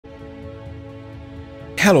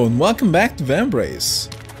Hello and welcome back to Vambrace.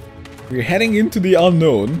 We're heading into the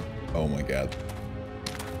unknown. Oh my god.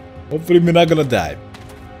 Hopefully we're not gonna die.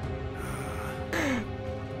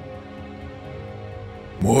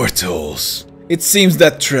 Mortals. It seems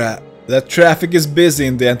that traffic is busy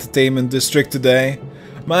in the entertainment district today.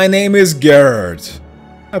 My name is Gerard.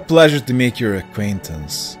 A pleasure to make your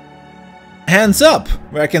acquaintance. Hands up,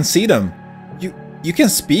 where I can see them. You can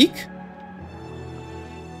speak?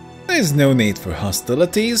 There's no need for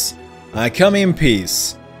hostilities. I come in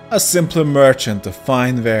peace. A simple merchant of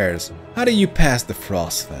fine wares. How do you pass the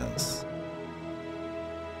frost fence?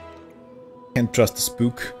 Can't trust the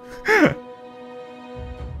spook.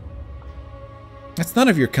 That's none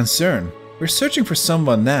of your concern. We're searching for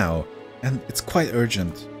someone now, and it's quite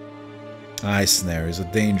urgent. Icesnare is a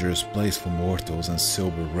dangerous place for mortals and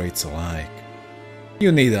sober wraiths alike.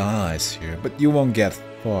 You need allies here, but you won't get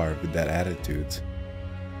far with that attitude.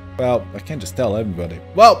 Well, I can't just tell everybody.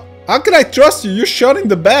 Well, how can I trust you? You're shutting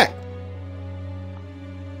the back.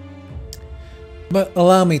 But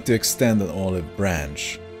allow me to extend an olive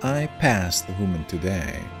branch. I passed a woman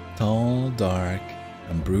today. Tall, dark,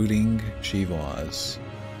 and brooding she was.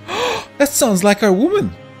 That sounds like our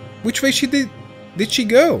woman. Which way did she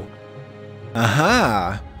go?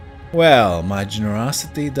 Aha! Well, my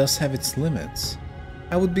generosity does have its limits.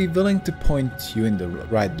 I would be willing to point you in the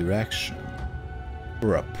right direction.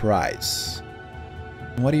 For a price.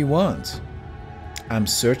 What do you want? I'm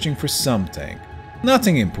searching for something.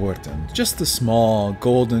 Nothing important, just a small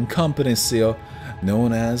golden company seal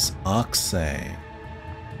known as Oxay.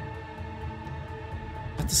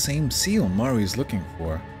 That's the same seal Maru is looking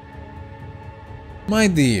for. My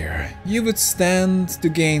dear, you would stand to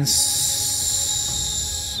gain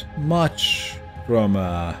much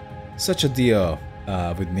from such a deal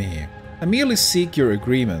with me. I merely seek your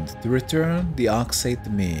agreement to return the Oxay to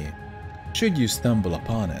me, should you stumble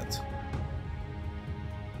upon it.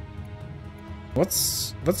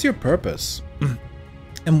 What's your purpose?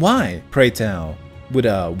 And why, pray tell, would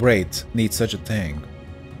a wraith need such a thing?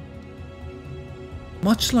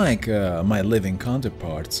 Much like my living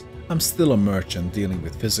counterparts, I'm still a merchant dealing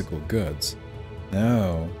with physical goods.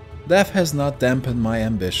 No, death has not dampened my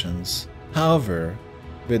ambitions. However,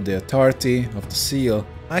 with the authority of the seal,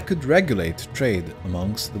 I could regulate trade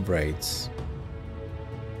amongst the wraiths.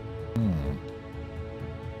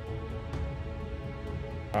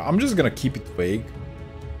 I'm just gonna keep it vague.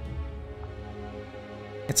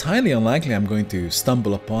 It's highly unlikely I'm going to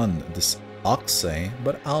stumble upon this Oxay,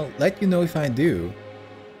 but I'll let you know if I do.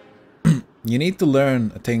 You need to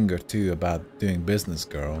learn a thing or two about doing business,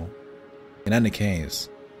 girl. In any case,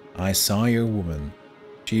 I saw your woman.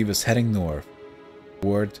 She was heading north,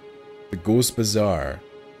 toward the Ghost Bazaar.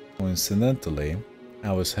 Coincidentally,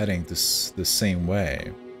 I was heading the same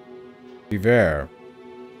way. Beware.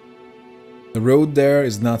 The road there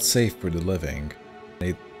is not safe for the living.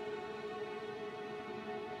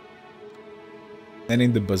 And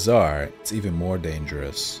in the bazaar, it's even more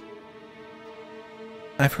dangerous.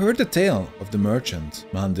 I've heard the tale of the merchant,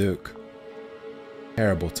 Manduk.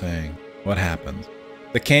 Terrible thing. What happened?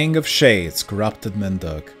 The King of Shades corrupted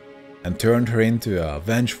Manduk and turned her into a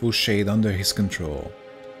vengeful shade under his control.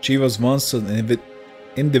 She was once an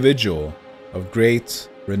individual of great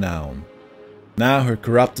renown. Now her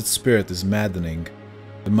corrupted spirit is maddening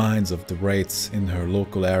the minds of the wraiths in her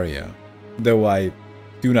local area, though I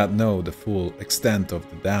do not know the full extent of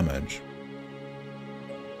the damage.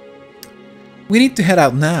 We need to head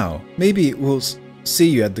out now. Maybe we'll see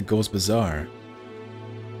you at the Ghost Bazaar.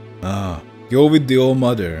 Ah, go with the old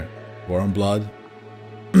mother, warm blood.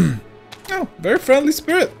 Oh, very friendly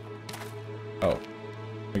spirit. Oh,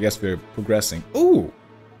 I guess we're progressing. Ooh!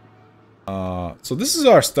 So this is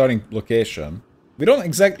our starting location. We don't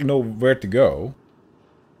exactly know where to go.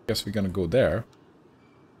 Guess we're gonna go there.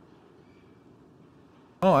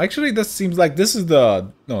 Oh, actually that seems like this is the...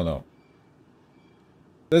 No.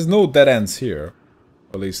 There's no dead ends here.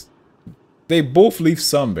 At least, they both leave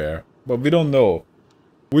somewhere, but we don't know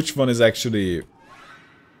which one is actually...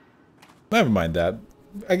 Never mind that.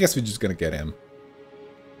 I guess we're just gonna get in.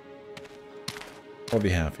 What do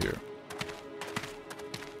we have here?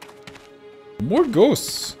 More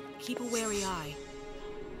ghosts. Keep a wary eye.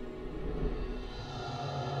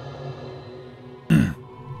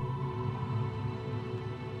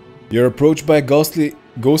 You're approached by a ghostly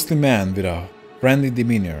man with a friendly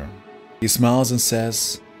demeanor. He smiles and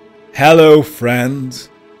says, "Hello, friend.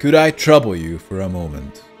 Could I trouble you for a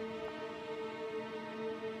moment?"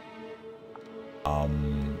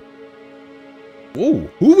 Whoa,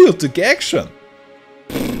 who will take action?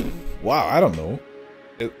 Wow, I don't know.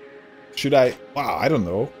 Should I? Wow, I don't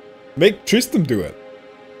know. Make Tristan do it.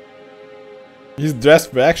 He's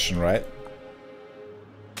dressed for action, right?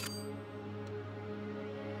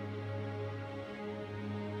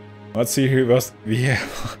 Let's see who was. Yeah.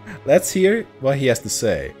 Let's hear what he has to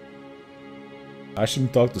say. I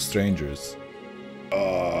shouldn't talk to strangers.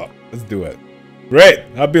 Let's do it. Great!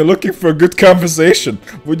 I've been looking for a good conversation.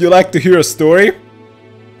 Would you like to hear a story?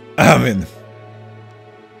 I mean,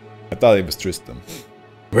 I thought it was Tristan.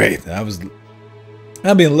 Great,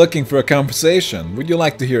 I've been looking for a conversation. Would you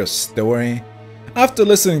like to hear a story? After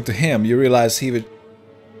listening to him, you realize he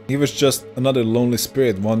was just another lonely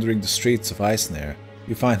spirit wandering the streets of Eisner.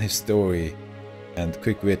 You find his story and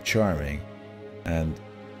quick wit charming, and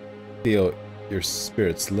feel your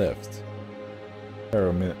spirits lift.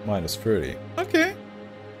 Arrow minus 30. Okay.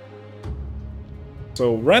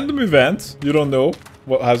 So, random event. You don't know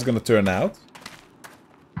how it's gonna turn out.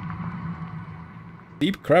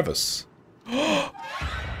 Deep crevice.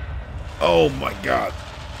 Oh my god.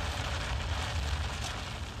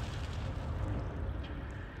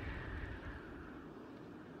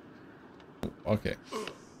 Okay.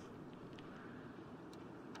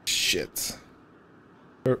 Shit.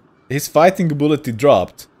 His fighting ability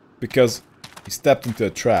dropped because he stepped into a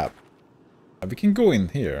trap. We can go in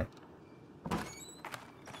here.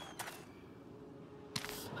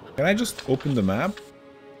 Can I just open the map?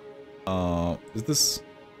 Is this...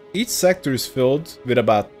 Each sector is filled with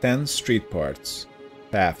about 10 street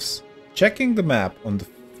paths. Checking the map on the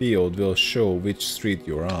field will show which street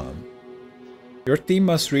you're on. Your team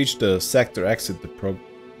must reach the sector exit to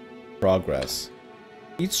progress.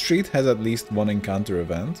 Each street has at least one encounter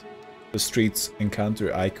event. The street's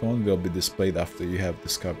encounter icon will be displayed after you have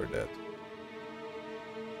discovered it.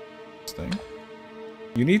 Interesting.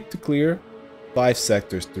 You need to clear 5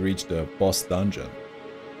 sectors to reach the boss dungeon.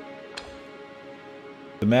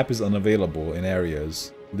 The map is unavailable in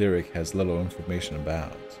areas Lyric has little information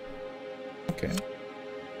about. Okay.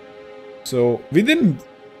 So, we didn't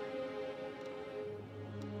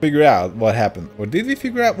figure out what happened. Or did we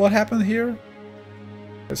figure out what happened here?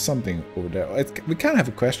 There's something over there. We kind of have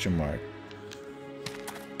a question mark.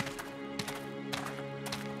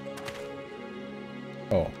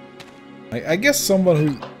 Oh. I guess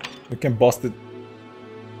someone who can bust it.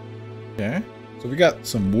 Okay. So we got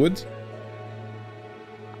some wood.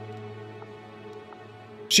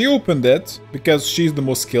 She opened it because she's the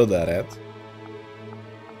most skilled at it.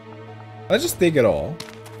 Let's just take it all.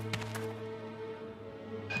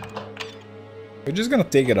 We're just gonna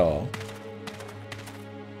take it all.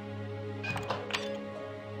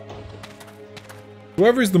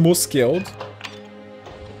 Whoever is the most skilled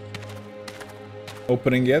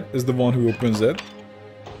opening it is the one who opens it.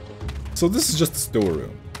 So this is just a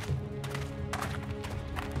storeroom.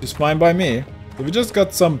 It's fine by me. So we just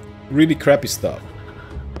got some really crappy stuff.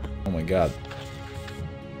 Oh my god.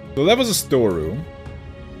 So that was a storeroom.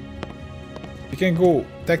 We can go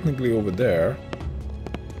technically over there.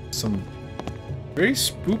 Some very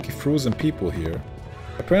spooky frozen people here.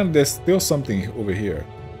 Apparently there's still something over here.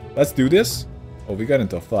 Let's do this. Oh, we got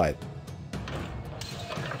into a fight.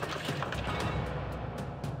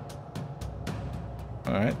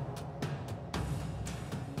 Alright.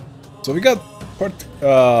 So we got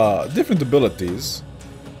different abilities.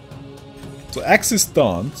 So Axis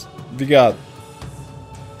Taunt. We got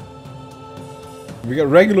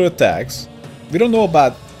regular attacks. We don't know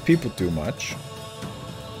about people too much.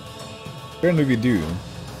 Apparently we do.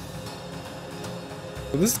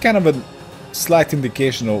 So this is kind of a slight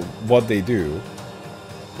indication of what they do.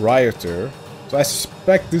 Rioter. So I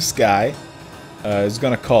suspect this guy is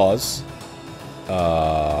gonna cause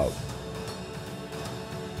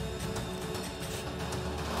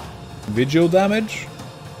vigil damage,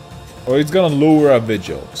 or it's gonna lower a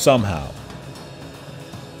vigil somehow.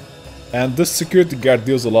 And this security guard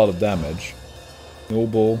deals a lot of damage.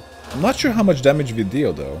 Noble. I'm not sure how much damage we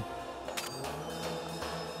deal though.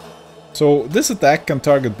 So this attack can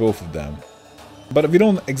target both of them. But we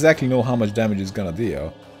don't exactly know how much damage it's gonna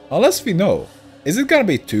deal. Unless we know. Is it gonna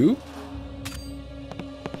be 2?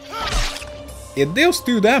 It deals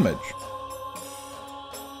 2 damage.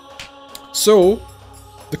 So,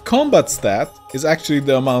 the combat stat is actually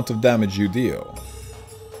the amount of damage you deal.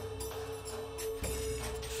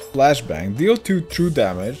 Flashbang. Deal 2 true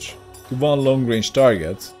damage to one long-range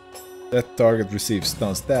target. That target receives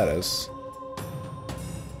stun status.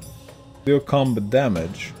 Deal combat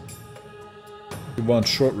damage to one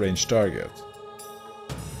short-range target.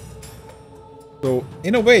 So,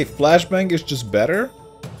 in a way, Flashbang is just better.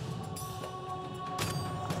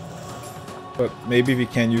 But maybe we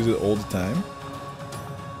can't use it all the time.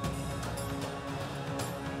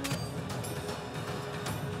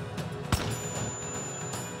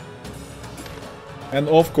 And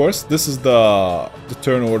of course, this is the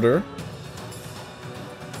turn order.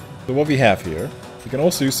 So what we have here, we can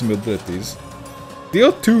also use some abilities.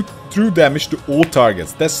 Deal 2 true damage to all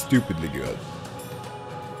targets. That's stupidly good.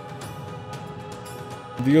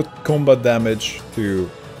 Deal combat damage to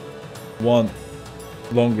 1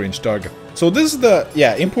 long-range target. So this is the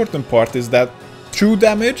important part, is that true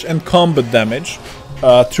damage and combat damage,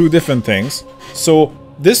 2 different things. So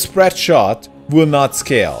this spread shot will not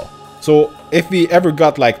scale. So if we ever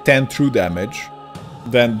got like 10 true damage,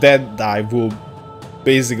 then that die will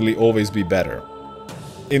basically always be better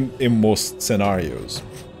in most scenarios.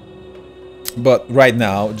 But right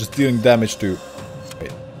now, just dealing damage to...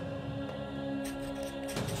 Wait.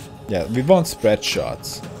 Yeah, we want spread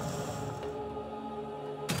shots.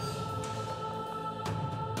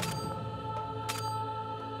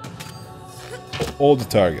 All the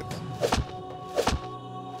target.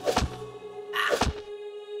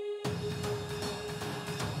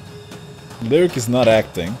 Lyric is not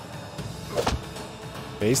acting.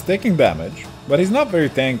 He's taking damage, but he's not very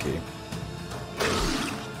tanky.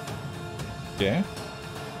 Okay.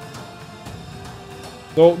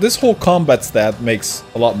 So this whole combat stat makes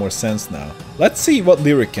a lot more sense now. Let's see what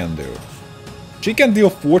Lyric can do. She can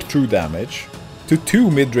deal 4 true damage to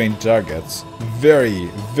 2 mid-range targets.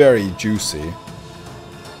 Very, very juicy.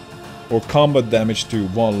 Or combat damage to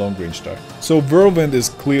 1 long-range target. So Whirlwind is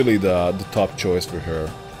clearly the top choice for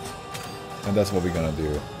her. And that's what we're gonna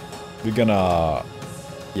do. We're gonna...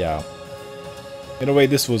 yeah. In a way,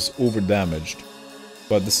 this was over-damaged.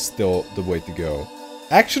 But this is still the way to go.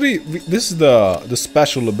 Actually, this is the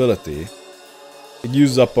special ability. It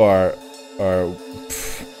uses up our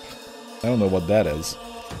I don't know what that is.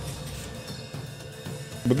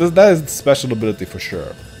 But that is the special ability for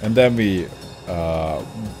sure. And then we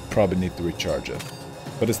probably need to recharge it.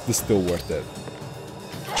 But it's still worth it.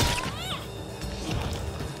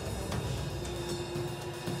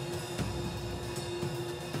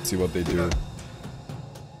 Let's see what they do.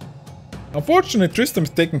 Unfortunately, Tristram's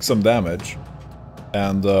taking some damage.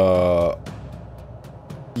 And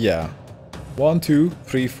yeah. 1, 2,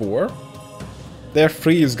 3, 4. Their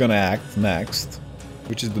 3 is gonna act next,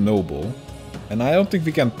 which is the noble. And I don't think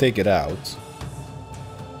we can take it out.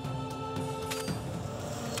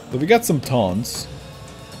 So we got some taunts,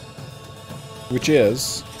 which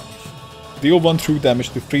is deal 1 true damage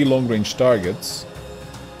to 3 long-range targets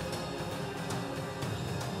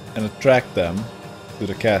and attract them to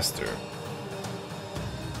the caster.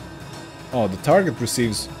 Oh, the target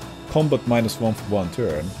receives combat -1 for 1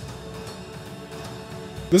 turn.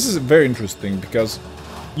 This is very interesting because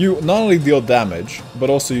you not only deal damage, but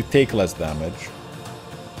also you take less damage.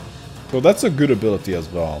 So that's a good ability as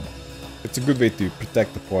well. It's a good way to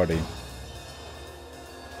protect the party.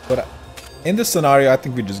 But in this scenario, I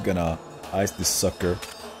think we're just gonna ice this sucker.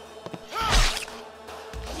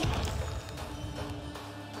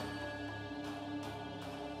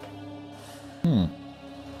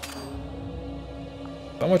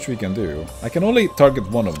 Not much we can do. I can only target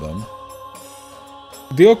one of them.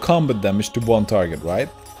 Deal combat damage to 1 target, right?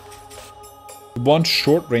 1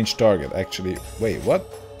 short-range target, actually. Wait, what?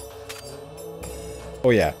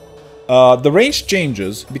 Oh yeah. The range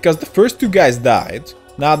changes because the first 2 guys died.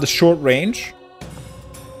 Now the short range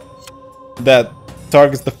that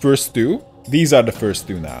targets the first 2, these are the first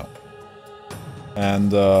 2 now.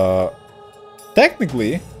 And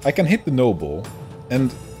technically, I can hit the noble,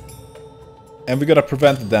 and we gotta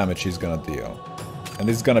prevent the damage he's gonna deal. And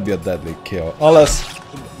it's gonna be a deadly kill. Unless,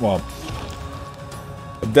 well,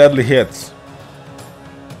 a deadly hit.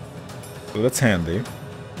 So that's handy.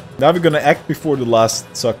 Now we're gonna act before the last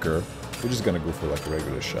sucker. We're just gonna go for like a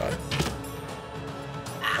regular shot.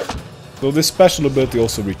 So this special ability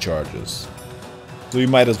also recharges. So you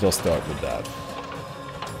might as well start with that.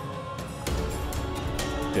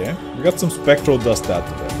 Okay, we got some spectral dust out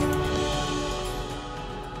of it.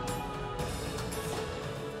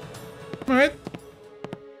 Alright.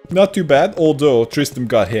 Not too bad, although Tristram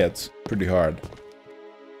got hit pretty hard.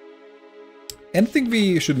 Anything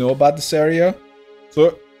we should know about this area?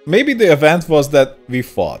 So, maybe the event was that we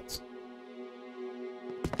fought.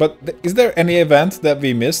 But is there any event that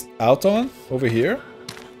we missed out on over here?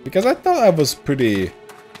 Because I thought I was pretty...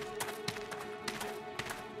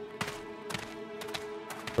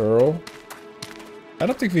 thorough. I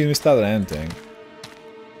don't think we missed out on anything.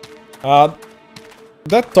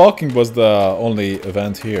 That talking was the only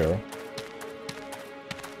event here.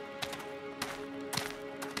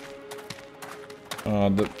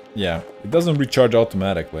 Yeah, it doesn't recharge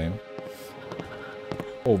automatically.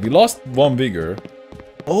 Oh, we lost 1 vigor.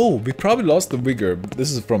 Oh, we probably lost the vigor.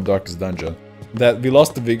 This is from Darkest Dungeon. that we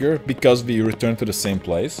lost the vigor because we returned to the same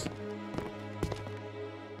place.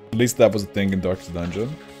 At least that was a thing in Darkest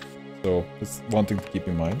Dungeon. So it's one thing to keep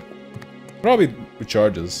in mind. Probably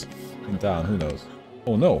recharges in town, who knows.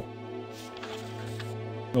 Oh no.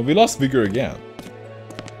 No, we lost vigor again.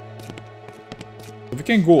 So we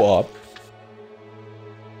can go up.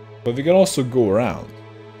 But we can also go around.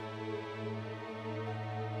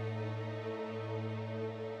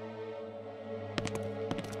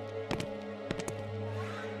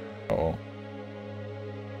 Uh-oh.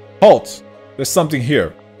 Halt! There's something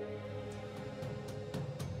here.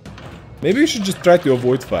 Maybe we should just try to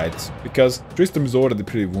avoid fights, because Tristram is already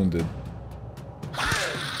pretty wounded.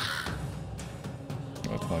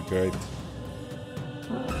 That's not great.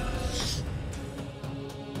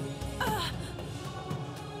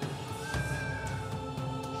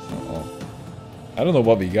 Uh-oh. I don't know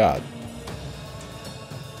what we got.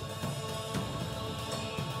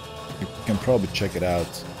 You can probably check it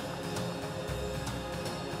out.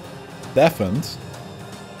 Deafened.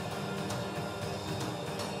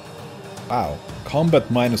 Wow. Combat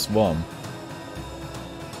 -1.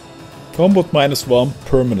 Combat -1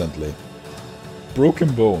 permanently.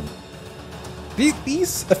 Broken bone.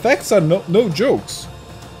 These effects are no jokes.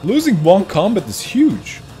 Losing 1 combat is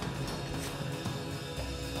huge.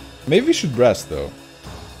 Maybe we should rest though.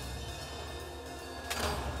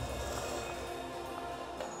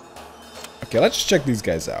 Okay, let's just check these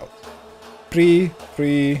guys out. Free.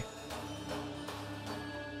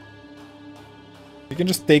 You can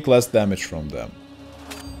just take less damage from them.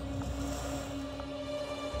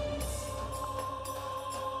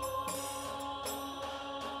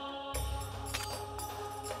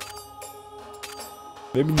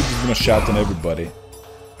 Maybe we're just gonna shout on everybody.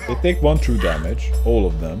 They take 1 true damage, all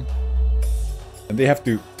of them. And they have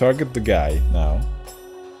to target the guy now.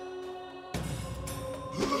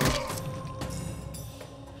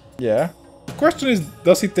 Yeah. The question is,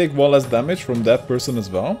 does he take 1 less damage from that person as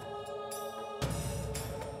well?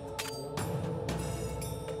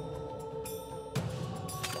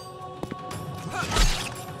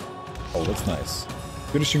 Oh, that's nice.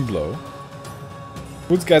 Finishing blow.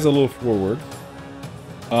 Puts guys a little forward.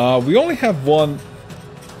 We only have 1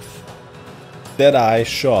 Deadeye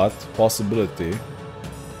shot possibility.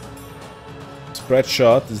 Spread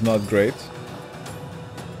shot is not great.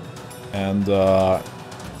 And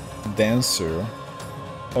Dancer.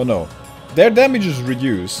 Oh no. Their damage is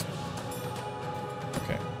reduced.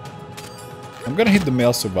 Okay. I'm gonna hit the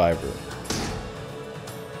male survivor.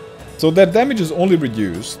 So their damage is only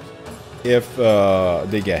reduced if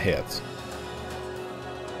they get hit.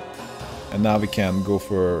 And now we can go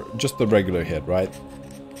for just a regular hit, right?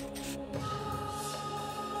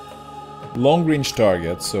 Long range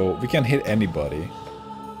target, so we can hit anybody.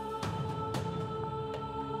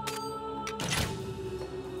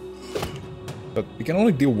 But we can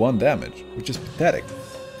only deal 1 damage, which is pathetic.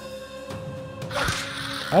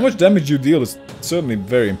 How much damage you deal is certainly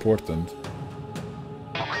very important.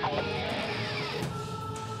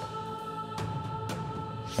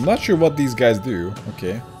 I'm not sure what these guys do.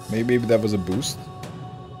 Okay, maybe that was a boost.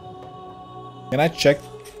 Can I check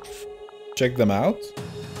them out?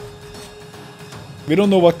 We don't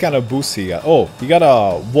know what kind of boost he got. Oh, he got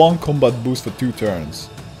a 1 combat boost for 2 turns.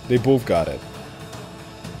 They both got it.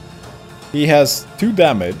 He has 2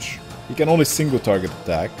 damage. He can only single target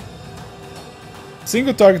attack.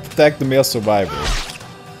 Single target attack the male survivor.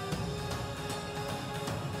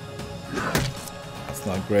 That's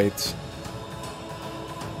not great.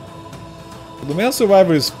 The male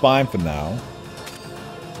survivor is fine for now.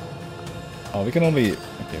 Oh, we can only...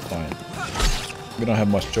 Okay, fine. We don't have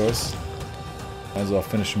much choice. Might as well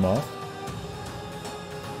finish him off.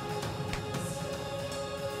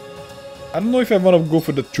 I don't know if I want to go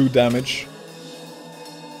for the true damage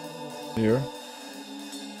here.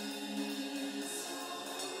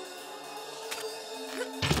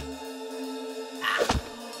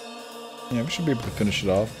 Yeah, we should be able to finish it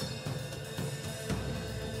off.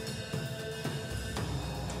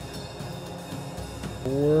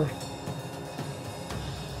 Four.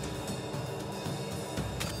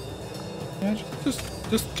 Yeah,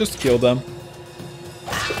 just kill them.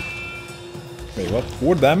 Wait, what?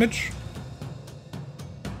 4 damage?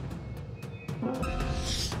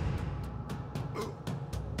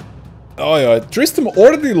 Oh yeah, Tristram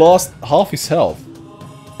already lost half his health.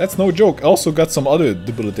 That's no joke. Also got some other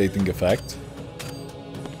debilitating effect.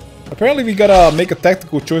 Apparently we gotta make a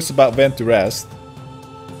tactical choice about when to rest.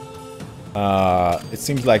 It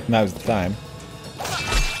seems like now's the time.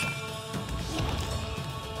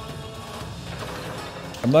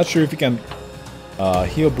 I'm not sure if we can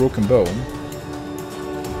heal broken bone.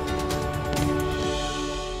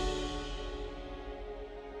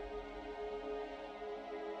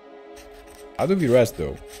 How do we rest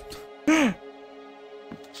though?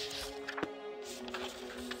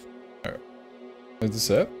 Is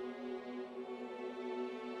this it?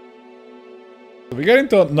 So we get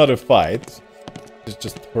into another fight. It's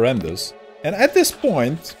just horrendous. And at this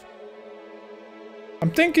point,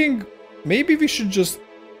 I'm thinking maybe we should just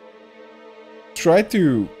try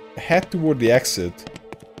to head toward the exit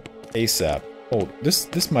ASAP. Oh,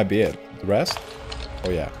 this might be it. The rest?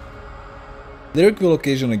 Oh yeah. Lyric will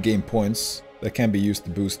occasionally gain points that can be used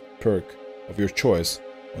to boost perk of your choice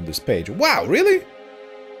on this page. Wow, really?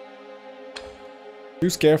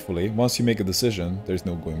 Choose carefully. Once you make a decision, there's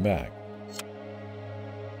no going back.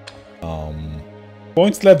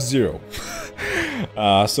 Points left 0.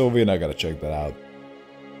 So we're not gonna check that out.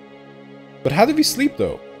 But how do we sleep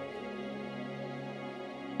though?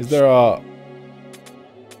 Is there a...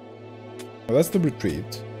 Well, that's the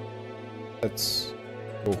retreat. Let's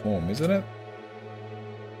go home, isn't it?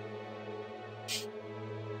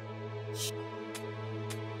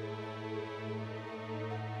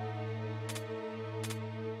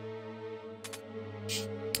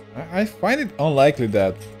 I find it unlikely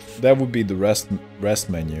that that would be the rest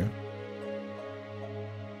menu.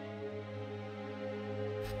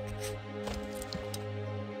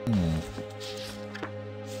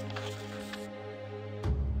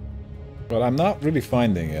 But I'm not really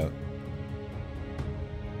finding it.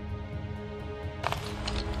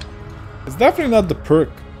 It's definitely not the perk.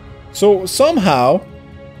 So somehow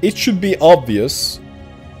it should be obvious.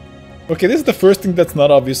 Okay, this is the first thing that's not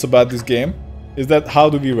obvious about this game. Is that how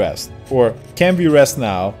do we rest? Or can we rest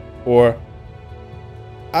now? Or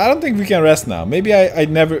I don't think we can rest now. Maybe I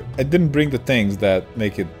didn't bring the things that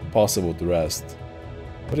make it possible to rest.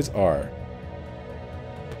 What is R?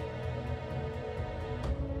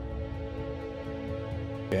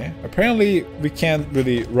 Okay, apparently we can't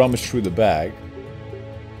really rummage through the bag.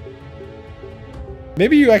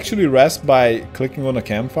 Maybe you actually rest by clicking on a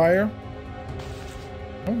campfire?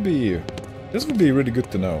 This would be really good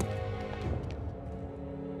to know.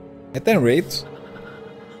 At any rate,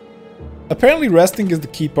 apparently resting is the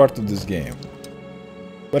key part of this game.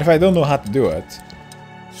 But if I don't know how to do it,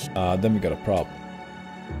 then we got a problem.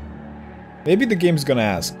 Maybe the game's gonna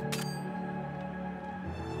ask.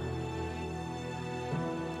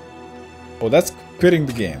 Oh, that's quitting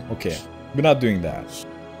the game. Okay, we're not doing that.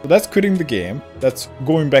 So that's quitting the game, that's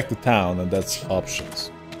going back to town, and that's options.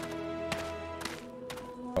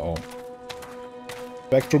 Uh-oh.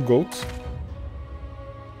 Spectral goats?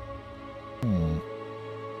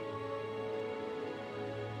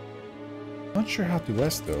 Not sure how to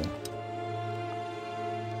rest though.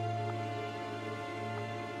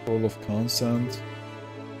 Roll of consent.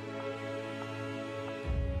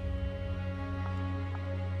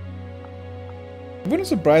 It wouldn't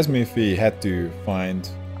surprise me if he had to find...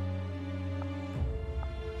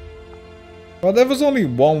 Well, there was only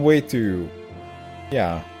one way to...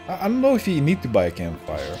 Yeah, I don't know if you need to buy a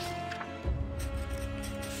campfire.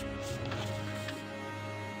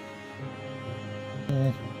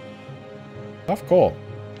 Tough call.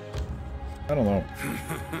 I don't know.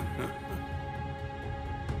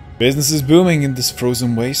 Business is booming in this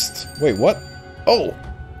frozen waste. Wait, what? Oh!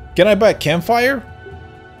 Can I buy a campfire?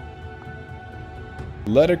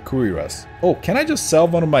 Leather cuirass. Oh, can I just sell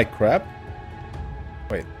one of my crap?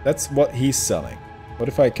 Wait, that's what he's selling. What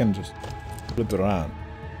if I can just flip it around?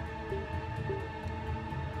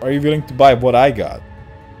 Are you willing to buy what I got?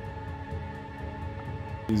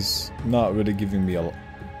 He's not really giving me a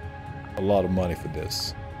lot of money for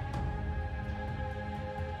this.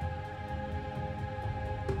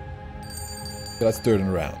 Let's turn it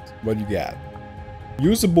around. What do you got?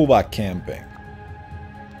 Usable while camping.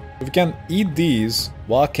 We can eat these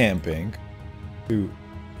while camping to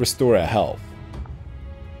restore our health.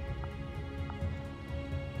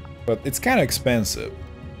 But it's kind of expensive.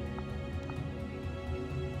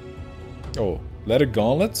 Oh, leather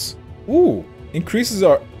gauntlets? Ooh, increases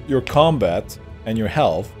your combat and your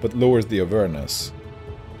health, but lowers the awareness.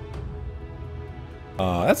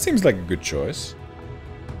 That seems like a good choice.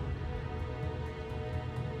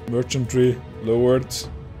 Merchantry lowered,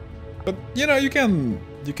 but you know, you can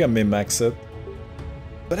min-max it.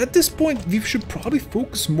 But at this point, we should probably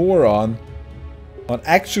focus more on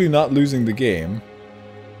actually not losing the game.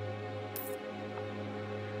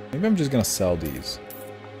 Maybe I'm just gonna sell these.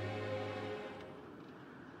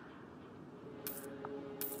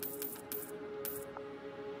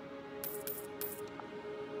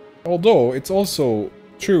 Although it's also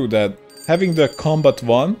true that having the combat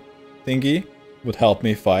 1 thingy would help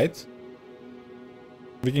me fight.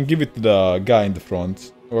 We can give it to the guy in the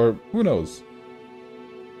front, or who knows.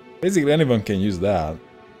 Basically anyone can use that.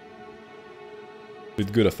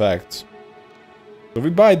 with good effects. So we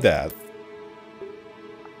buy that.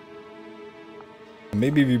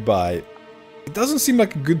 Maybe we buy... It doesn't seem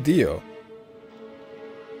like a good deal.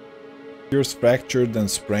 Cures fractured and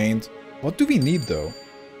sprained. What do we need though?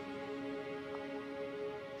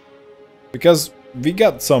 Because we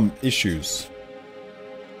got some issues.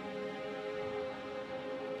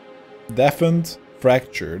 Deafened,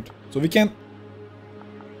 fractured. So we can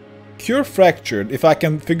cure fractured if I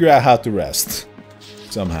can figure out how to rest.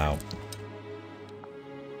 Somehow.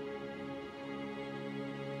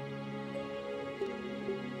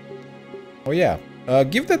 Oh yeah,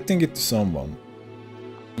 give that thingy to someone.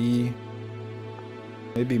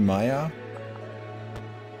 Maybe Maya?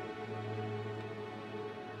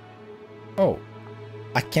 Oh,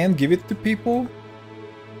 I can't give it to people?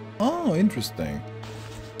 Oh, interesting.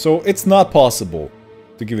 So it's not possible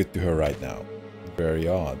to give it to her right now. Very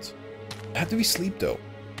odd. How do we sleep though?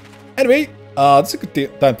 Anyway, it's a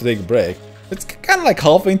good time to take a break. It's kind of like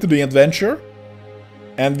halfway into the adventure.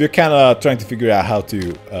 And we're kind of trying to figure out how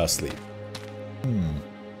to sleep.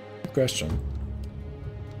 Good question.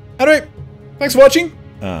 Anyway, thanks for watching.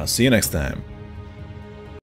 See you next time.